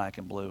beat black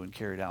and blue and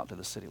carried out to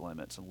the city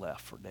limits and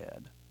left for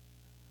dead.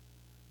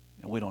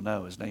 And we don't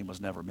know. His name was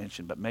never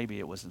mentioned, but maybe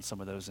it was in some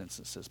of those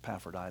instances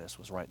Epaphroditus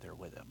was right there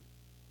with him.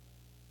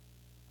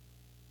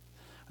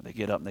 And they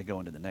get up and they go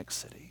into the next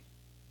city.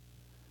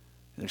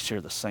 And they share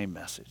the same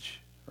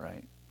message,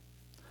 right?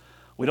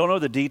 We don't know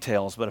the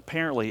details, but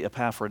apparently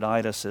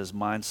Epaphroditus'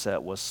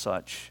 mindset was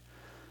such,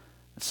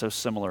 and so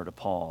similar to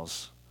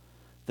Paul's,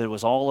 that it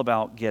was all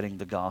about getting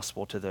the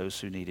gospel to those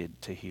who needed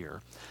to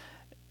hear.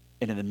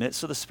 And in the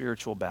midst of the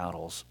spiritual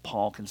battles,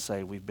 Paul can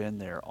say, we've been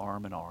there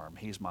arm in arm.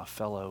 He's my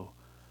fellow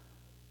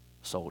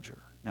soldier.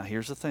 Now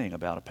here's the thing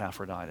about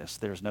Epaphroditus.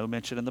 There's no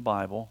mention in the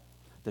Bible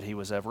that he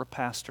was ever a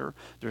pastor.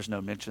 There's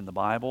no mention in the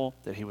Bible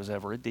that he was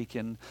ever a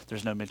deacon.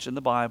 There's no mention in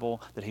the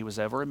Bible that he was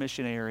ever a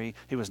missionary.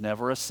 He was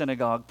never a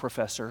synagogue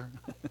professor.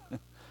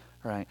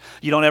 Right?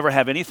 You don't ever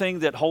have anything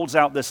that holds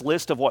out this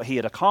list of what he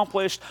had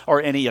accomplished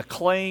or any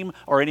acclaim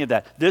or any of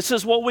that. This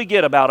is what we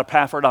get about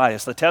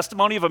Epaphroditus, the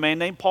testimony of a man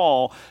named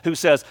Paul who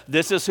says,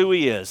 this is who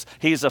he is.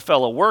 He's a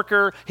fellow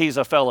worker. He's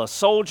a fellow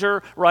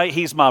soldier, right?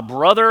 He's my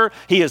brother.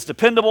 He is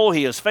dependable.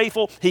 He is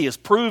faithful. He is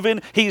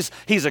proven. He's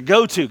a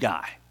go-to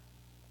guy.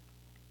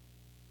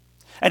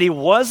 And he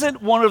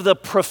wasn't one of the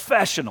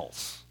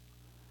professionals.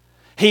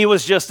 He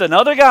was just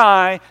another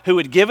guy who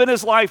had given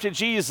his life to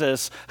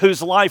Jesus,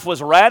 whose life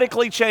was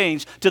radically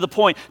changed to the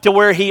point to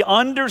where he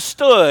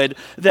understood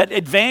that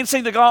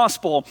advancing the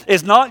gospel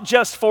is not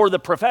just for the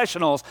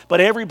professionals, but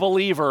every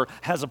believer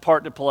has a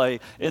part to play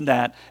in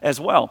that as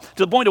well.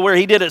 To the point to where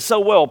he did it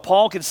so well,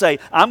 Paul could say,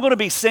 I'm going to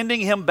be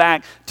sending him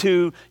back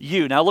to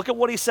you. Now look at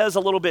what he says a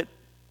little bit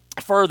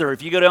further.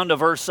 If you go down to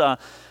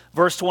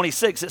Verse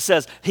 26, it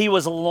says, he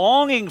was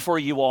longing for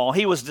you all.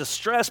 He was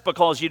distressed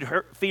because you'd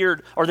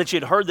feared, or that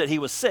you'd heard that he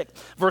was sick.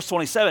 Verse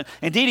 27,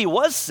 indeed he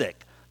was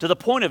sick to the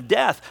point of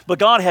death, but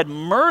God had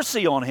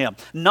mercy on him.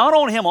 Not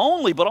on him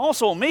only, but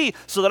also on me,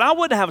 so that I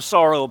wouldn't have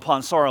sorrow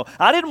upon sorrow.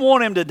 I didn't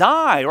want him to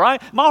die,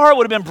 right? My heart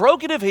would have been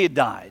broken if he had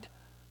died,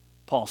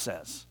 Paul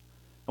says.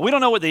 We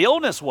don't know what the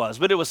illness was,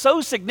 but it was so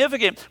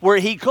significant where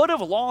he could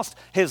have lost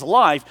his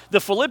life.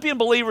 The Philippian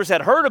believers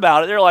had heard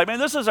about it. They're like, man,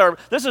 this is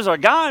our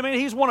guy. I mean,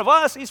 he's one of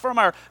us. He's from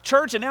our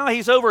church, and now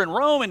he's over in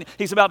Rome, and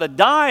he's about to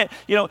die.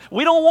 You know,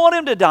 we don't want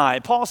him to die.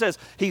 Paul says,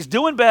 he's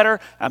doing better.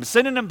 I'm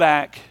sending him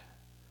back,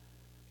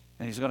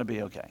 and he's going to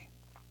be okay.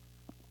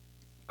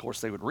 Of course,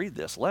 they would read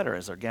this letter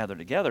as they're gathered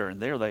together, and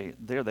there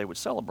they would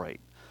celebrate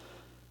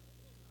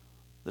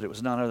that it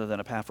was none other than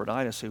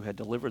Epaphroditus who had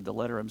delivered the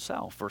letter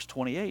himself. Verse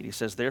 28, he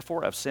says,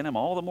 therefore I've sent him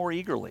all the more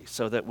eagerly,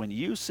 so that when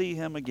you see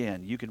him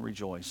again, you can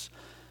rejoice,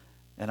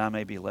 and I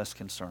may be less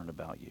concerned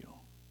about you.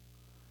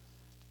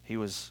 He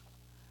was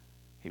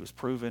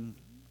proven,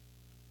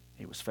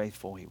 he was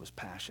faithful, he was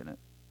passionate,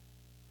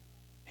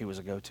 he was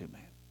a go-to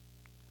man.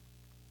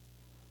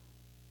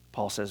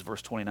 Paul says,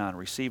 verse 29,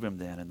 receive him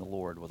then in the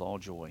Lord with all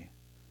joy,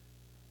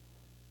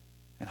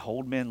 and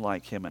hold men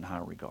like him in high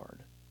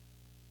regard,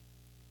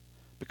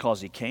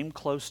 because he came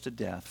close to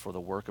death for the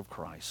work of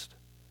Christ,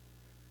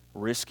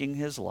 risking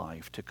his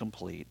life to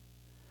complete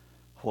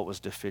what was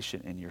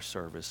deficient in your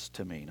service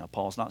to me. Now,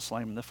 Paul's not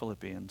slamming the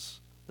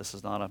Philippians. This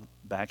is not a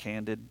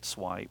backhanded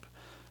swipe.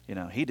 You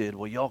know, he did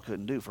what y'all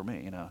couldn't do for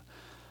me, you know.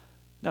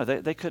 No,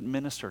 they couldn't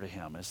minister to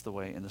him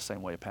in the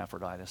same way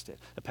Epaphroditus did.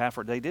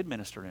 They did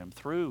minister to him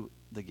through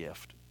the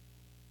gift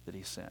that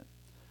he sent.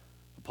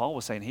 Paul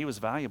was saying he was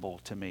valuable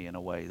to me in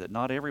a way that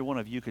not every one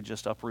of you could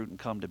just uproot and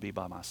come to be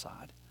by my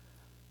side.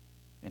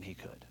 And he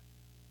could.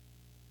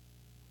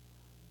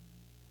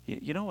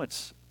 You know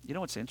what's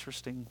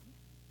interesting?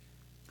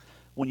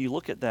 When you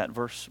look at that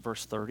verse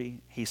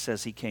 30, he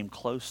says he came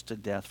close to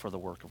death for the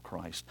work of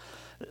Christ.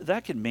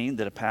 That could mean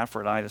that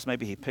Epaphroditus,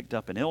 maybe he picked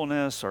up an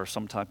illness or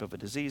some type of a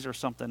disease or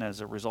something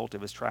as a result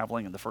of his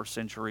traveling in the first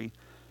century.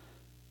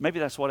 Maybe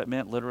that's what it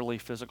meant, literally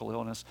physical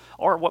illness.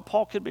 Or what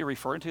Paul could be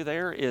referring to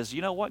there is,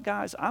 you know what,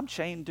 guys? I'm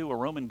chained to a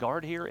Roman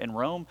guard here in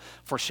Rome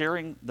for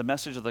sharing the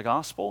message of the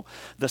gospel,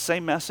 the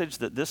same message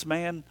that this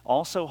man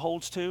also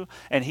holds to,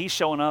 and he's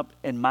showing up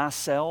in my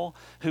cell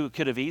who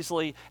could have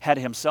easily had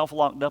himself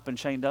locked up and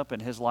chained up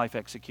and his life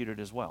executed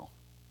as well.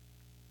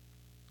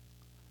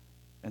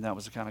 And that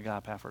was the kind of guy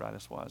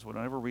Epaphroditus was. We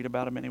don't ever read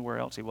about him anywhere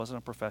else. He wasn't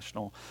a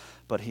professional,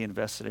 but he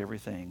invested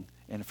everything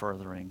in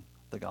furthering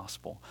the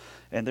gospel.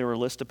 And there were a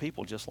list of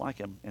people just like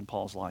him in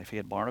Paul's life. He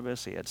had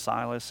Barnabas, he had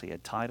Silas, he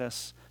had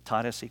Titus.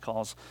 Titus he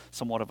calls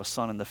somewhat of a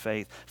son in the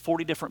faith.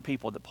 40 different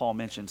people that Paul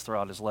mentions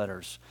throughout his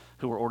letters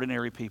who were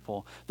ordinary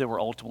people that were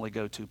ultimately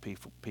go-to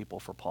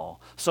people for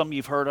Paul. Some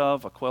you've heard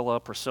of,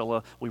 Aquila,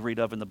 Priscilla, we read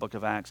of in the book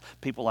of Acts.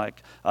 People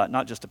like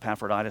not just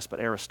Epaphroditus,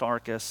 but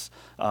Aristarchus,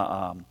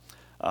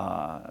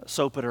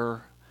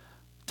 Sopater,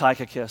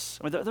 Tychicus.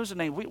 I mean, those are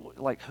names.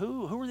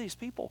 Who are these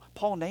people?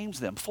 Paul names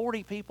them.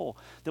 40 people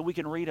that we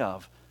can read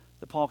of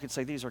that Paul can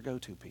say, these are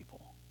go-to people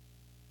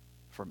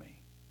for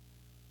me.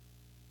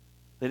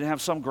 They didn't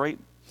have some great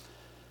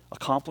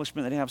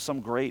accomplishment. They didn't have some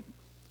great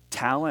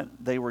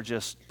talent. They were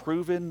just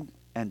proven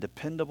and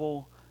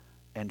dependable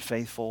and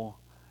faithful,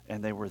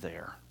 and they were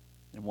there.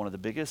 And one of the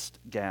biggest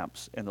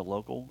gaps in the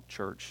local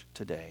church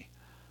today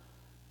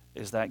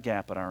is that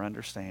gap in our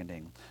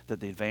understanding that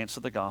the advance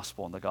of the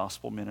gospel and the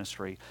gospel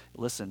ministry,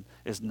 listen,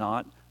 is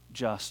not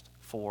just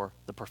for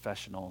the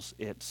professionals,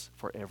 it's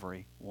for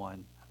every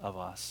one of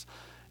us.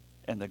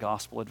 And the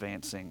gospel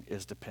advancing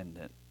is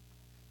dependent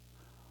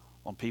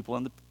on people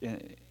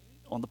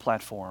on the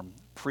platform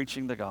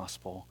preaching the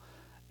gospel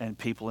and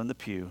people in the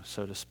pew,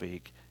 so to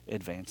speak,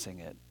 advancing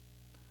it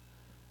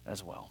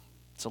as well.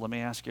 So let me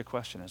ask you a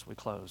question as we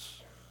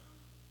close.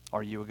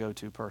 Are you a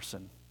go-to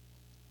person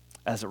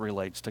as it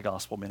relates to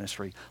gospel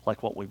ministry,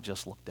 like what we've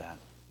just looked at?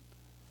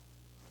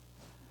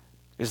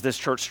 Is this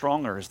church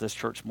stronger? Is this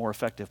church more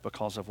effective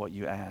because of what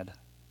you add?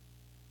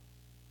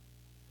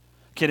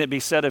 Can it be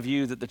said of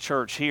you that the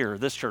church here,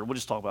 this church, we'll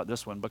just talk about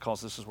this one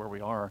because this is where we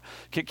are.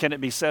 Can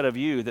it be said of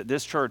you that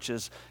this church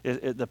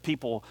the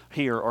people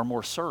here are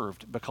more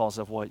served because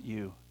of what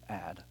you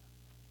add.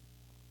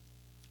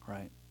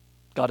 Right?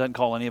 God doesn't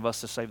call any of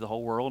us to save the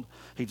whole world.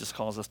 He just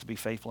calls us to be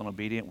faithful and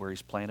obedient where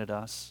He's planted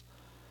us.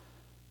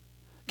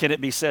 Can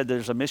it be said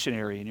there's a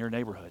missionary in your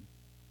neighborhood?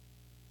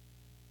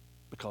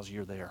 Because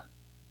you're there.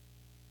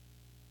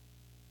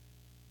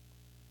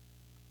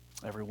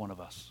 Every one of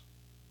us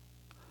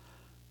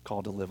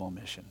called to live on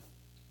mission.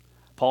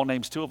 Paul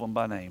names two of them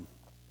by name.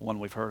 One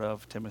we've heard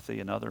of, Timothy,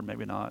 another,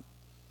 maybe not.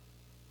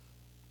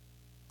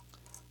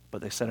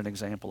 But they set an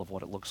example of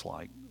what it looks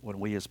like when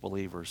we as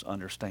believers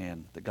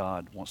understand that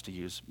God wants to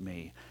use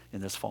me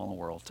in this fallen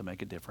world to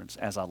make a difference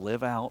as I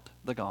live out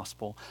the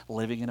gospel,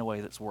 living in a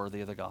way that's worthy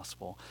of the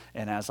gospel.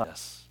 And as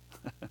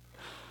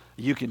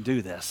you can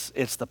do this.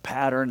 It's the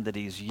pattern that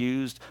He's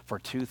used for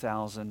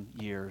 2,000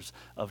 years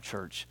of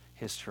church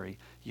history.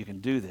 You can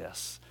do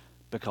this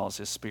because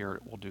His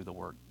Spirit will do the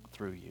work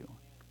through you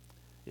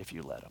if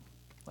you let Him.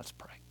 Let's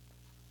pray.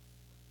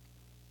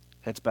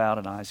 Heads bowed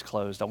and eyes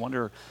closed. I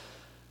wonder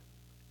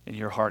in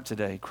your heart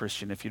today,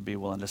 Christian, if you'd be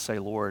willing to say,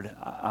 Lord,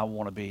 I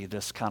want to be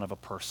this kind of a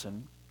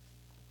person.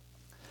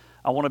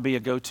 I want to be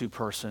a go-to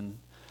person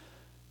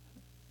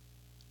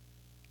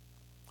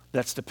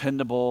that's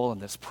dependable and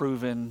that's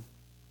proven,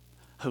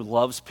 who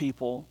loves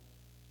people,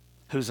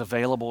 who's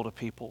available to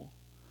people.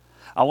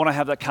 I want to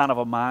have that kind of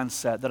a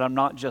mindset that I'm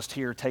not just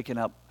here taking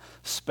up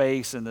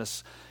space in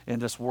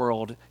this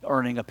world,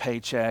 earning a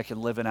paycheck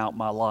and living out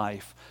my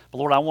life. But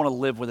Lord, I want to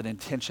live with an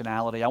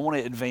intentionality. I want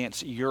to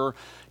advance your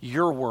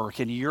work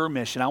and your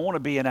mission. I want to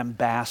be an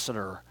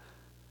ambassador,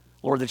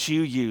 Lord, that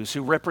you use,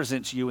 who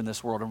represents you in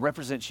this world and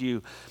represents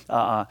you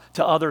to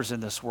others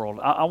in this world.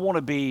 I want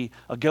to be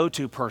a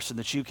go-to person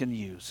that you can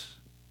use.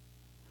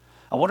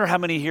 I wonder how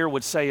many here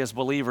would say as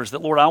believers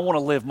that, Lord, I want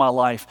to live my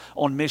life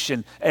on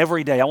mission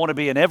every day. I want to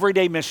be an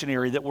everyday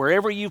missionary, that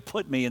wherever you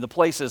put me, in the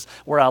places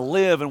where I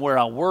live and where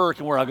I work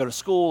and where I go to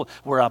school,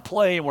 where I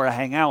play and where I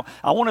hang out,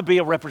 I want to be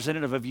a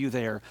representative of you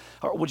there.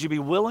 Or would you be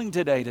willing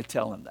today to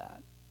tell Him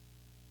that?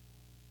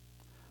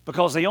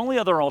 Because the only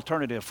other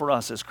alternative for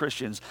us as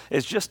Christians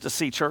is just to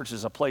see church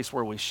as a place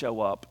where we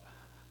show up.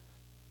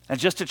 And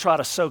just to try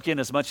to soak in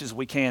as much as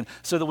we can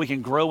so that we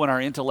can grow in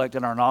our intellect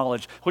and our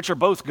knowledge, which are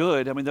both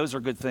good. I mean, those are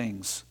good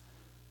things.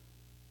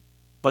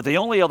 But the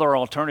only other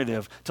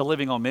alternative to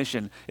living on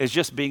mission is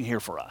just being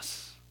here for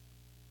us.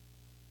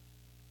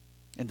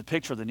 And the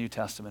picture of the New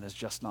Testament is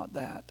just not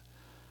that.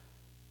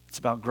 It's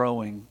about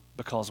growing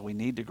because we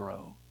need to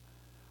grow.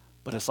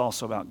 But it's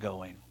also about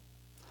going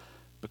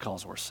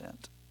because we're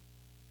sent.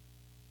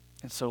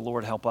 And so,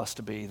 Lord, help us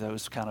to be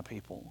those kind of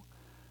people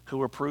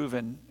who are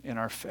proven in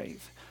our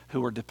faith,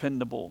 who are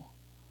dependable,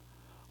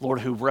 Lord,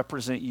 who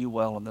represent you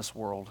well in this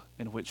world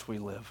in which we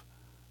live,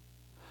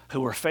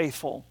 who are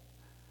faithful.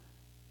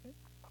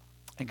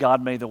 And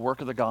God, may the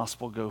work of the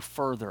gospel go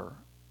further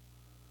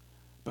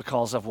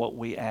because of what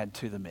we add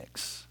to the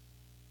mix.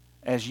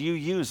 As you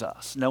use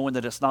us, knowing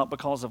that it's not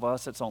because of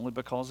us, it's only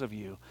because of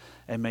you,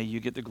 and may you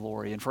get the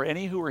glory. And for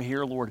any who are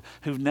here, Lord,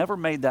 who've never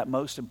made that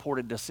most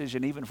important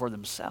decision even for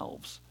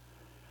themselves,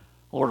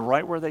 Lord,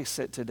 right where they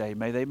sit today,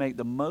 may they make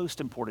the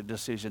most important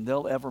decision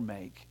they'll ever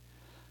make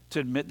to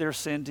admit their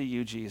sin to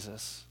you,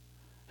 Jesus,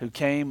 who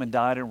came and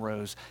died and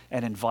rose,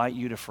 and invite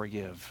you to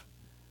forgive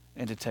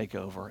and to take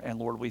over. And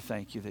Lord, we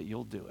thank you that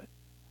you'll do it.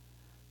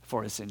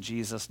 For it's in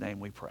Jesus' name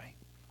we pray.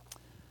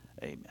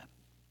 Amen.